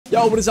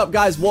Yo, what is up,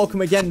 guys?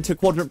 Welcome again to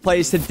Quadrant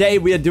Plays. Today,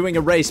 we are doing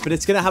a race, but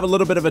it's going to have a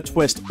little bit of a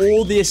twist.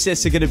 All the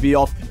assists are going to be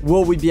off.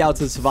 Will we be able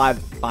to survive?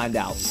 Find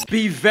out.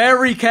 Be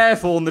very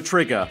careful on the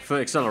trigger for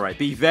accelerate.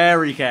 Be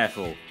very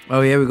careful.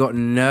 Oh, yeah, we got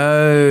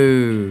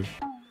no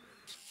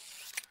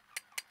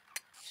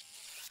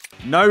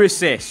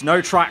assist, no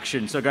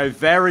traction, so go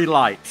very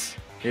light.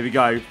 Here we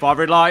go. 5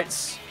 red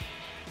lights.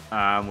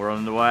 We're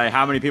on the way.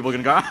 How many people are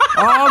going to go?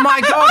 Oh,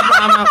 my God.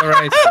 I'm out the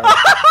race.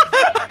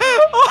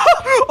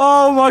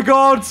 Oh, my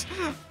God.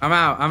 I'm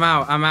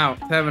out.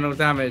 Terminal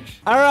damage.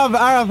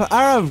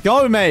 Aarava,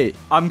 go, mate.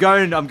 I'm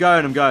going. I'm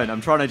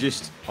trying to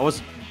I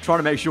was trying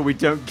to make sure we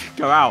don't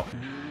go out.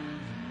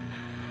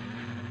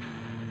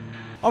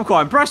 I'm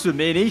quite impressed with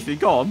me and Ethan.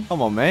 Go on.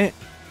 Come on, mate.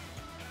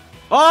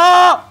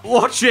 Oh,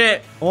 watch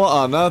it. What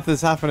on earth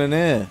is happening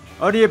here?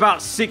 Only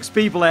about 6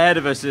 people ahead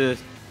of us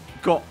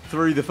got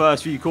through the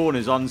first few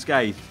corners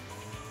unscathed.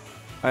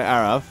 Hey,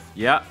 Aarava.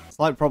 Yeah.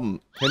 Slight problem.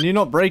 Can you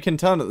not brake and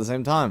turn at the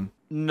same time?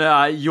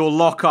 Nah, you'll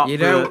lock up. You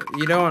don't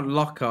want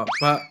lock up,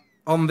 but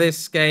on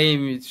this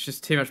game, it's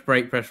just too much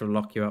brake pressure will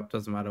lock you up.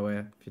 Doesn't matter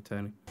where if you're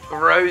turning.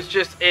 Bro's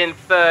just in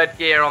 3rd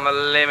gear on the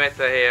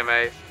limiter here,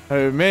 mate.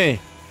 Who,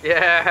 me?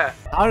 Yeah.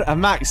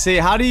 Max, see,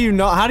 how do you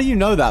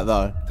know that,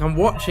 though? I'm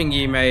watching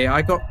you, mate.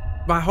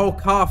 My whole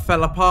car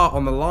fell apart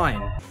on the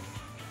line.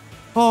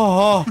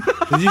 Oh.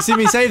 Did you see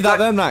me save that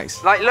then,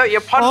 Max? Like, look, you're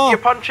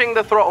punching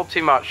the throttle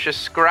too much.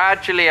 Just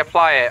gradually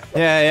apply it.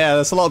 Yeah,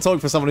 that's a lot of talk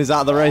for someone who's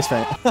out of the race,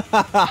 mate.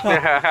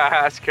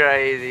 That's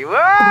crazy.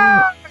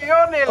 Whoa,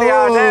 you're nearly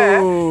out there.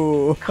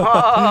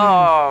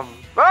 Come.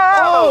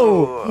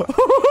 Oh.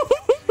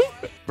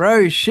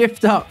 Bro,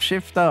 shift up.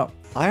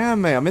 I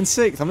am, mate. I'm in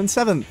 6th. I'm in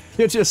 7th.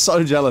 You're just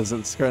so jealous.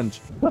 It's cringe.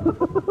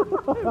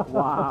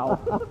 Wow.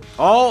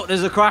 Oh,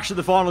 there's a crash at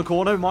the final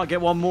corner. We might get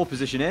one more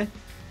position here.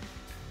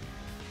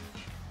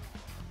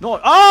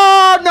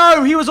 Oh,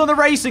 no! He was on the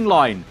racing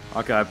line.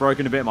 Okay, I've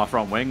broken a bit of my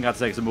front wing. Had to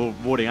take some more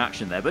warding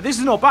action there. But this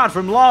is not bad.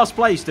 From last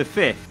place to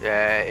 5th.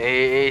 Yeah,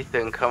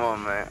 Ethan, come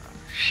on, mate.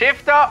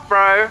 Shift up,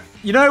 bro.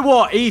 You know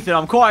what, Ethan?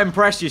 I'm quite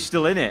impressed you're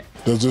still in it.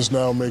 Does this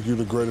now make you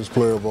the greatest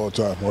player of all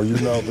time? Are you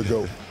now the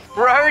GOAT?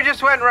 Bro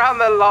just went around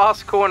the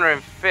last corner in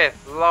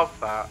 5th. Love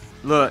that.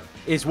 Look,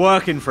 it's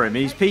working for him.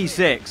 He's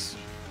P6.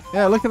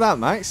 Yeah, look at that,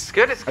 Max. It's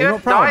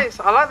good. Nice.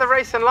 I like the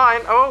racing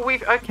line. Oh,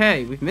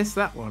 okay, we've missed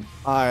that one.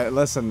 All right,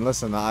 listen.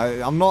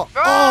 I'm not.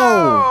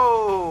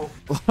 Oh!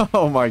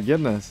 Oh my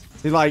goodness.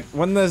 See, like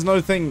when there's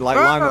no thing like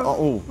line.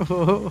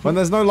 When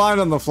there's no line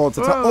on the floor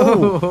to.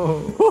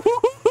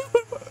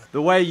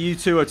 The way you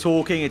two are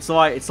talking, it's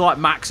like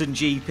Max and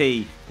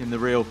GP in the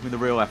real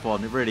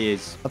F1. It really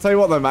is. I'll tell you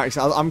what though, Max.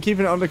 I'm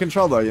keeping it under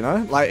control though. You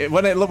know, like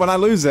when I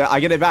lose it, I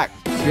get it back.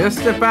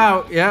 Just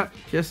about. Yeah,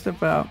 just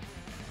about.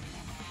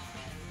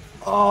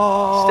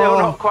 Oh. Still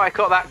not quite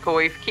got that call.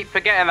 We keep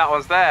forgetting that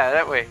one's there,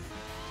 don't we?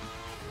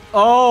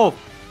 Oh!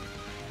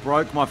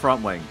 Broke my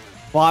front wing.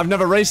 Well, I've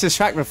never raced this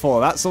track before.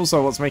 That's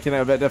also what's making it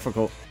a bit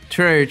difficult.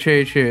 True.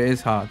 It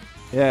is hard.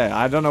 Yeah,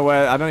 I don't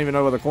even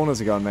know where the corners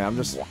are going, mate. I'm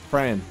just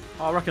praying.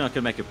 I reckon I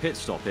can make a pit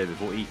stop here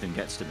before Ethan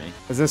gets to me.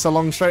 Is this a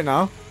long straight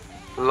now?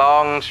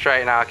 Long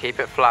straight now. Keep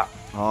it flat.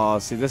 Oh,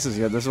 see, this is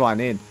good. This is what I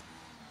need.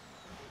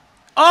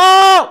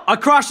 Oh! I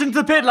crashed into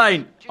the pit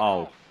lane.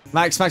 Oh.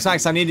 Max, I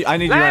need you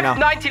right now.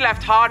 90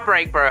 left, hard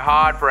brake, bro.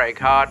 Hard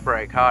brake. I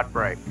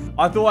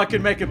thought I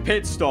could make a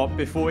pit stop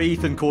before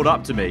Ethan caught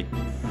up to me.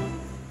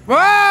 Whoa!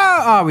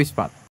 Oh, we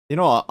spun. You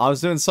know what? I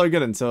was doing so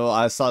good until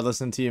I started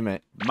listening to you,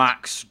 mate.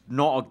 Max,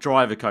 not a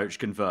driver coach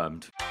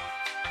confirmed.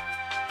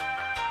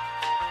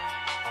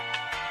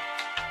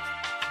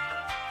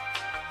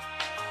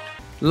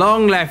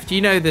 Long left.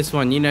 You know this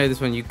one.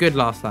 You're good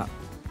last lap.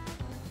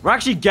 We're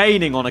actually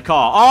gaining on a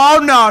car. Oh,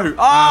 no!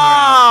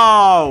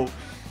 Oh!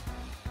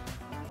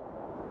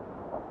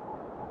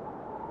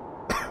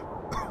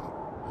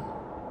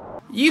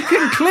 You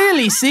can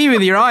clearly see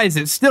with your eyes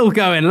it's still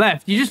going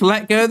left. You just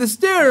let go of the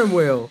steering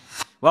wheel.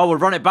 Well, we'll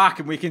run it back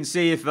and we can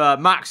see if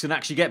Max can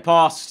actually get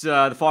past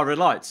the 5 red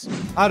lights.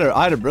 I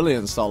had a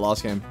brilliant start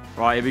last game.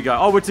 Right, here we go.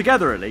 Oh, we're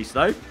together at least,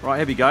 though. Right,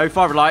 here we go.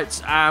 5 red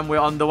lights and we're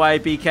on the way.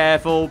 Be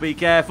careful.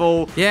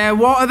 Yeah,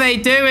 what are they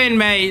doing,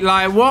 mate?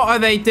 Like, what are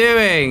they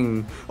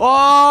doing?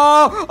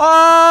 Oh!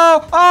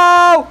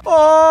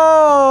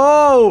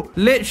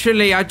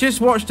 Literally, I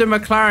just watched a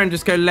McLaren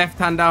just go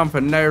left-hand down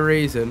for no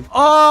reason.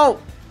 Oh!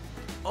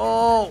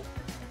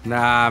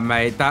 Nah,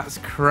 mate, that's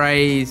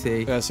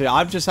crazy. Yeah, see,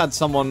 I've just had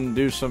someone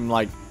do some,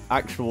 like,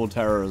 actual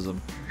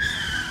terrorism.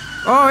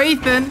 Oh,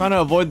 Ethan. Trying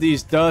to avoid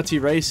these dirty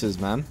races,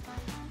 man.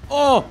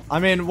 Oh! I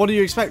mean, what do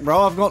you expect,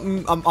 bro? I've got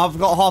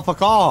half a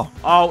car.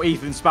 Oh,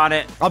 Ethan span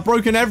it. I've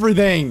broken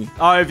everything.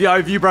 Oh,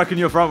 have you broken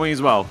your front wing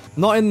as well?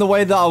 Not in the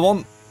way that I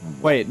want.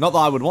 Wait, not that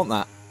I would want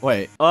that.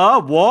 Wait.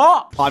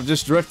 What? I've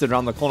just drifted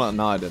around the corner.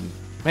 No, I didn't.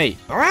 Mate.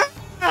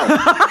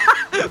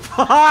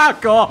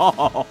 Fuck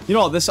off! You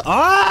know what? This.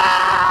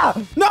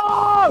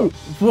 No!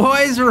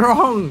 What is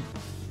wrong?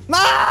 No!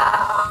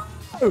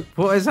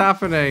 What is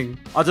happening?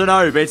 I don't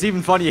know, but it's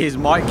even funnier his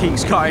mic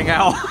keeps cutting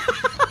out.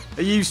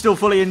 Are you still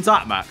fully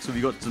intact, Max? Have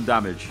you got some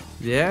damage?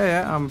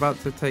 Yeah, I'm about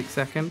to take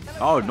second.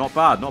 Oh, not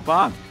bad, not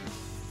bad.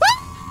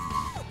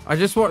 I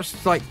just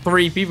watched like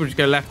 3 people just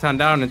go left-hand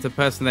down into the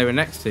person they were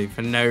next to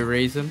for no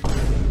reason.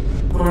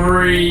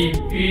 3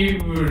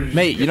 people.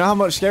 Mate, you know how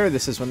much scarier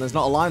this is when there's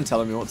not a line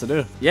telling me what to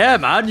do. Yeah,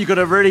 man, you got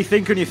to really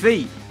think on your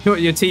feet. You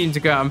want your team to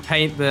go out and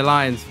paint the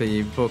lines for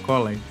you before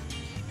quali.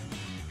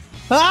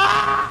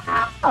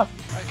 Ah!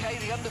 Okay,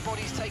 the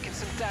underbody's taken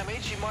some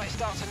damage. You might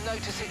start to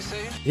notice it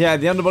soon. Yeah,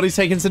 the underbody's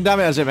taking some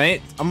damage,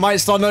 mate. I might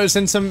start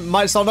noticing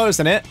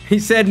it. He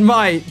said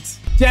might.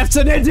 Jeff's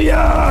an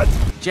idiot!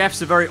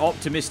 Jeff's a very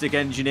optimistic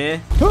engineer.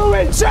 Who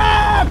is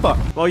Jeff?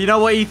 Well, you know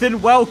what,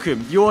 Ethan?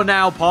 Welcome. You're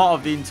now part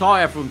of the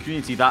entire F1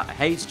 community that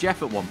hates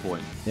Jeff at one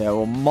point. Yeah,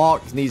 well,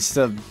 Mark needs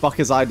to buck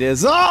his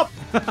ideas up!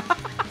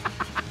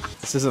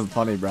 This isn't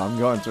funny, bro. I'm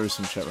going through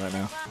some shit right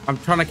now. I'm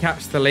trying to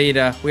catch the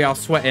leader. We are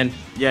sweating.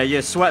 Yeah,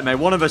 sweat, mate.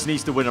 One of us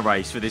needs to win a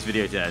race for this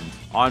video to end.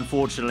 I,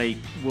 unfortunately,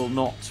 will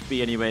not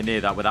be anywhere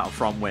near that without a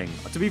front wing.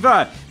 To be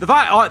fair, the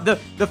fact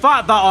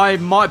that I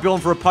might be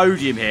on for a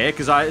podium here,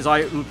 because as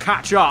I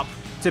catch up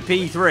to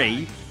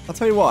P3... I'll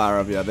tell you what,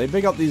 Aarava, they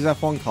big up these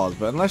F1 cars,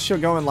 but unless you're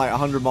going like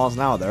 100 miles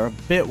an hour, they're a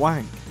bit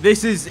wank.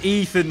 This is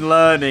Ethan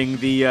learning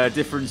the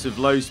difference of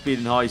low speed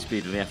and high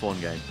speed in the F1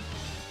 game.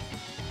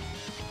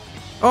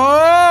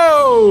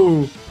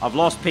 Oh! I've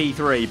lost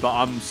P3, but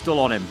I'm still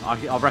on him.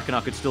 I reckon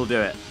I could still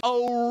do it.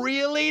 Oh,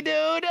 really,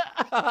 dude?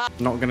 Not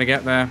going to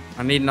get there.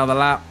 I need another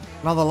lap.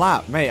 Another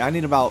lap? Mate, I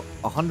need about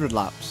 100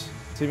 laps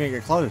to even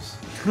get close.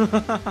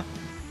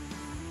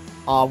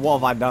 Oh, what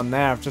have I done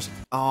there? I've just...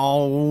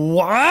 Oh,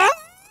 what?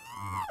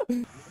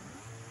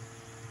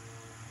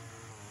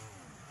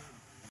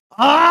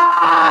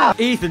 Ah!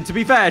 Ethan, to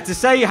be fair, to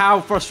say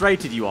how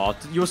frustrated you are,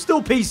 you're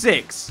still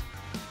P6.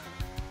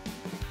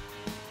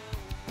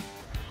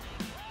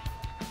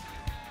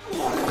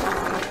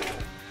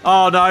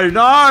 Oh,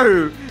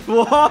 no.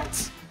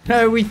 What?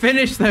 No, we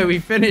finished, though. We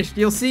finished.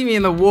 You'll see me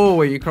in the wall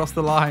where you cross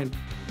the line.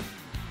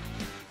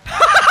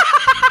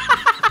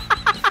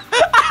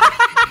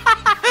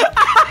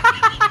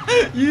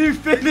 You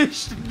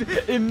finished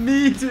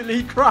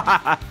immediately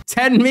crashed.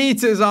 10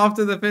 meters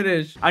after the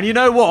finish. And you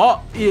know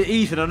what?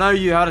 Ethan, I know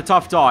you had a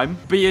tough time,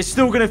 but you're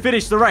still going to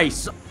finish the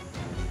race.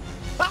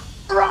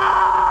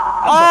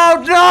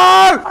 Oh,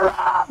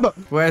 no!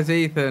 Where's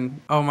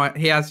Ethan? Oh, my.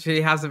 He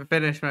hasn't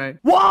finished, mate.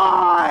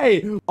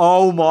 Why?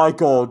 Oh, my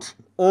God.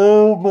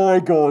 Oh, my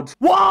God.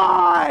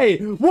 Why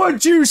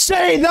would you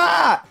say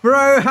that?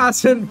 Bro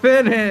hasn't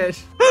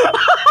finished.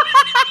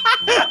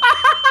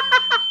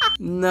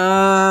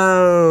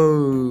 No.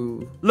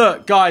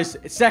 Look, guys,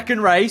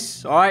 second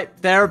race, all right?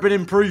 There have been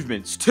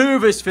improvements. 2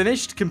 of us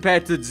finished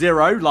compared to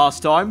 0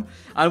 last time,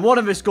 and 1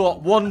 of us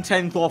got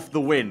 1/10 off the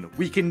win.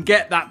 We can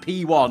get that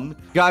P1.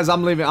 Guys,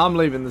 I'm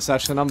leaving the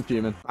session. I'm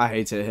fuming. I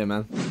hate it here,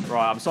 man.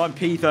 Right, I'm starting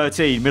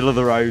P13, middle of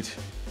the road.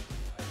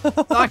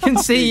 I can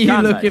see you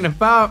looking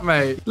about,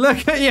 mate.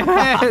 Look at your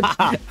head.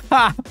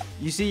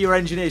 You see your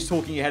engineers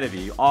talking ahead of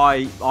you.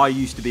 I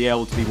used to be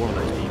able to be one of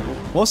those people.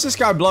 What's this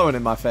guy blowing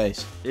in my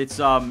face? It's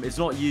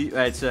not you.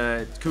 It's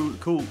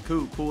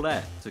cool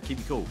air. So keep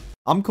you cool.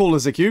 I'm cool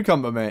as a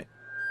cucumber, mate.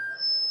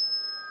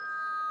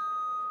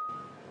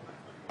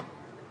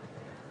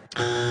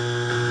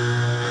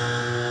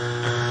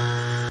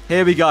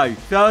 Here we go.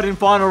 3rd and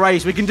final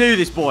race. We can do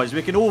this, boys.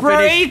 We can all Bro,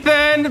 finish.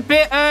 Ethan, a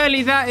bit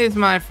early that is,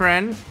 my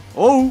friend.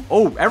 Oh,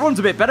 everyone's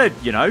a bit better,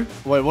 you know.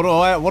 Wait, what do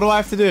I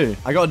have to do?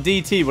 I got a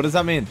DT. What does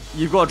that mean?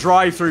 You've got a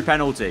drive-through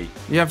penalty.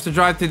 You have to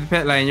drive through the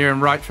pit lane. You're in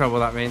right trouble,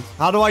 that means.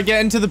 How do I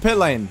get into the pit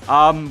lane?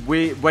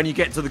 When you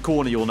get to the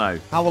corner, you'll know.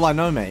 How will I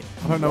know, mate?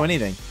 I don't know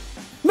anything.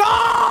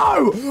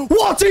 No!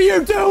 What are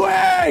you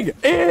doing?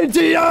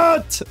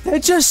 Idiot!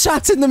 They just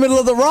sat in the middle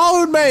of the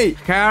road, mate.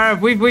 Cara,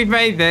 we've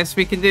made this.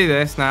 We can do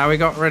this now. We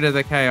got rid of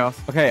the chaos.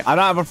 Okay, I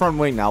don't have a front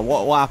wing now.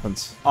 What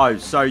happens? Oh,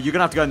 so you're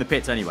gonna have to go in the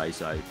pits anyway.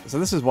 So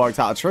this has worked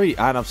out a treat.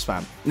 I have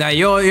spam. No,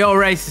 your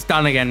race is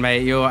done again,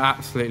 mate. You're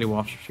absolutely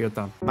washed. You're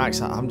done.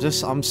 Max, I'm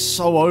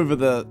so over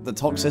the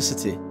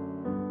toxicity.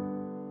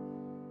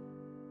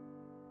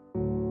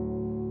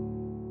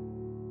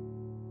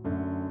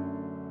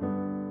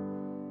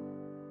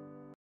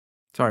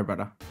 Sorry,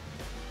 brother.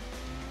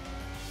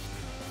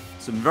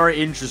 some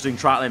very interesting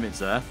track limits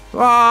there.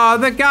 Oh,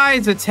 the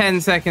guys are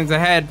 10 seconds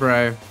ahead,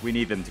 bro. We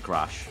need them to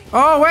crash.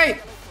 Oh, wait.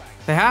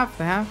 They have.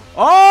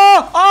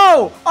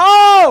 Oh!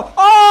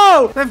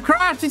 They've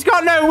crashed. He's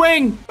got no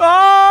wing.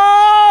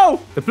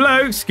 Oh! The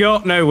bloke's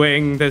got no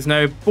wing. There's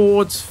no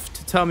boards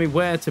to tell me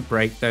where to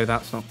brake, though.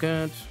 That's not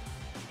good.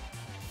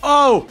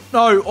 Oh,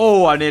 no.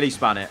 Oh, I nearly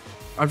span it.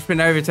 I've just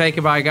been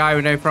overtaken by a guy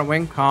with no front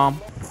wing.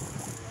 Calm.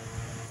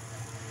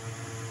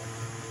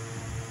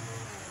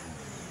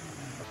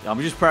 I'm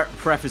just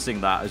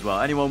prefacing that as well.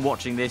 Anyone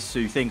watching this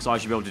who thinks I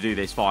should be able to do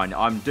this, fine.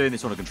 I'm doing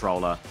this on a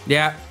controller.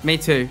 Yeah, me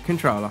too.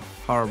 Controller.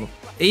 Horrible.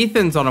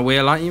 Ethan's on a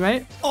wheel, aren't you,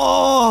 mate?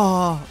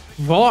 Oh!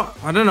 What?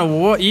 I don't know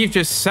what you've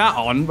just sat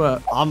on,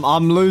 but...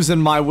 I'm losing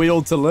my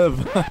wheel to live.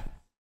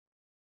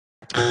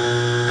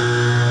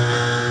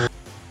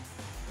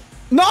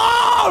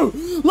 No!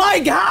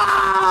 Like,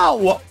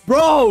 how?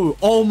 Bro,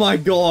 oh my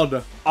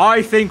God.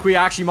 I think we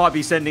actually might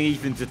be sending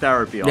Ethan to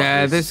therapy.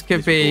 Yeah, this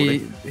could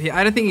be...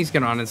 I don't think he's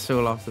going to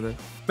uninstall after this.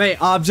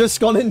 Mate, I've just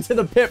gone into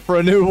the pit for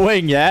a new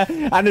wing, yeah?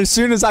 And as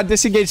soon as I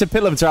disengage the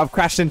pit limiter, I've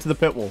crashed into the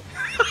pit wall.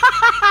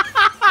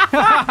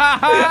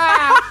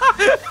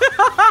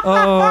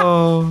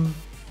 Oh,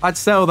 I'd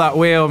sell that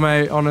wheel,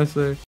 mate,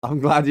 honestly. I'm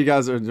glad you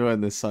guys are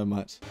enjoying this so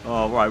much.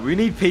 Oh, right. We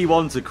need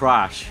P1 to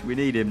crash. We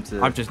need him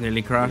to... I've just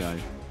nearly crashed. You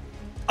know.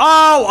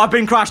 Oh, I've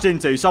been crashed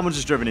into. Someone's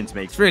just driven into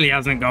me. This really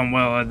hasn't gone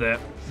well, has it?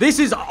 This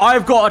is...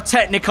 I've got a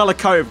Technicolor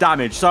coat of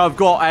damage. So I've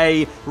got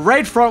a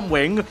red front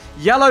wing,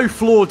 yellow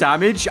floor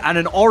damage, and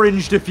an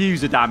orange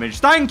diffuser damage.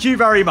 Thank you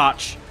very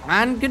much.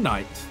 And good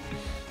night.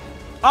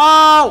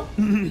 Oh!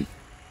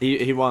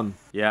 He won.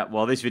 Yeah,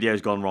 well, this video's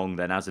gone wrong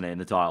then, hasn't it, in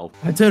the title?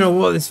 I don't know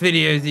what this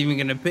video is even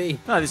going to be.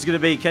 No, this is going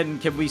to be, can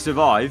we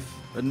survive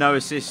a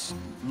no-assist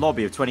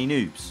lobby of 20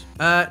 noobs?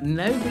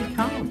 No, we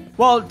can't.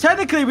 Well,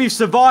 technically, we've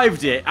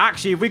survived it.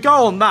 Actually, if we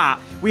go on that,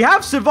 we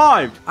have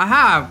survived. I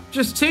have.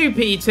 Just 2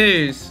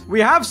 P2s. We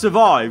have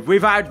survived.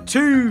 We've had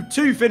two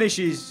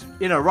finishes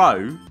in a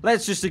row.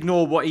 Let's just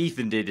ignore what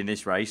Ethan did in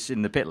this race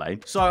in the pit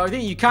lane. So I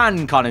think you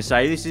can kind of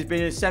say this has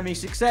been a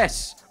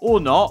semi-success. Or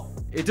not.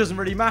 It doesn't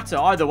really matter.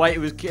 Either way, it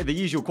was the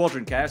usual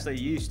Quadrant chaos that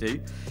you used to.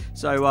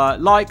 So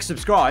like,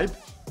 subscribe,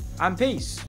 and peace.